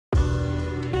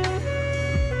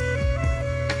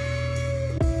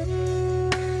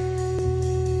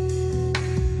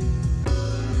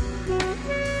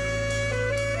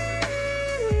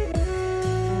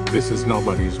This is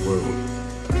nobody's world.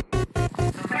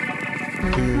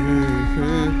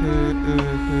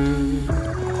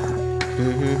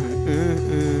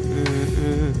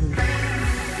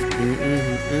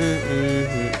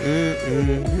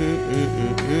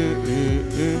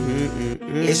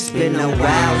 It's been a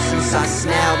while since I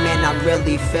smiled, man, I'm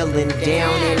really feeling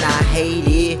down and I hate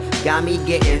it, got me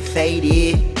getting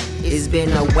faded. It's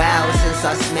been a while since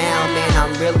I smiled, man,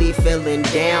 I'm really feeling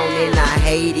down and I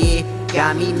hate it,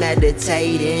 got me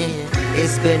meditating.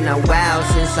 It's been a while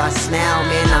since I smiled,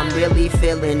 man, I'm really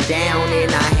feeling down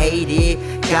and I hate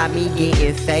it, got me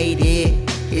getting faded.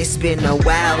 It's been a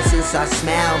while since I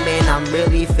smiled, man, I'm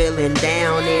really feeling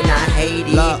down and I hate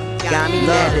it, got me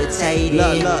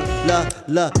meditating.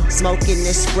 Look, smoking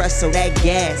espresso, that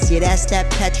gas, yeah, that's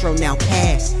that petrol, now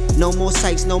pass. No more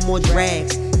sights, no more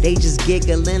drags. They just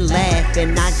giggle and laugh,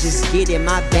 and I just get in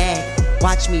my bag.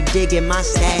 Watch me dig in my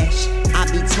stash. I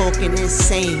be talking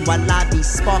insane while I be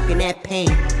sparking that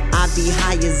pain. I be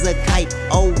high as a kite,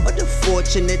 oh, what a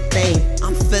fortunate thing.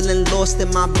 I'm feeling lost in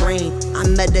my brain, I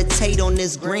meditate on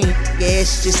this green. Yeah,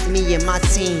 it's just me and my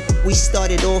team. We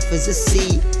started off as a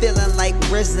seed, feeling like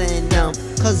RZA and them,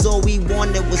 cause all we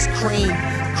wanted was cream.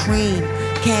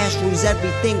 Cash rules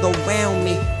everything around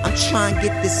me. I'm trying to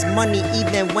get this money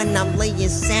even when I'm laying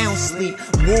sound sleep.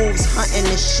 Wolves hunting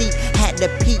the sheep, had to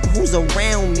peep who's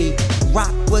around me.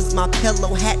 Rock was my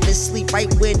pillow, had to sleep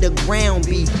right where the ground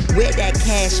be. Where that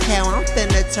cash cow, I'm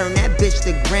finna turn that bitch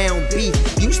to ground beef.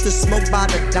 Used to smoke by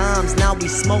the dimes, now we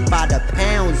smoke by the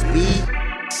pounds, B.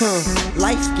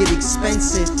 Life get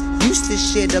expensive. Used to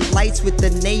share the lights with the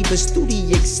neighbors through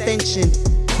the extension.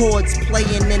 Chords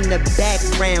playing in the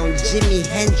background, Jimi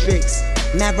Hendrix.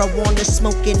 Marijuana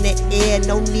smoke in the air,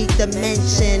 no need to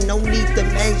mention, no need to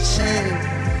mention.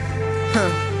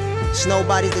 It's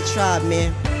nobody's the tribe,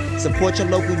 man. Support your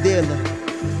local dealer.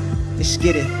 Let's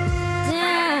get it.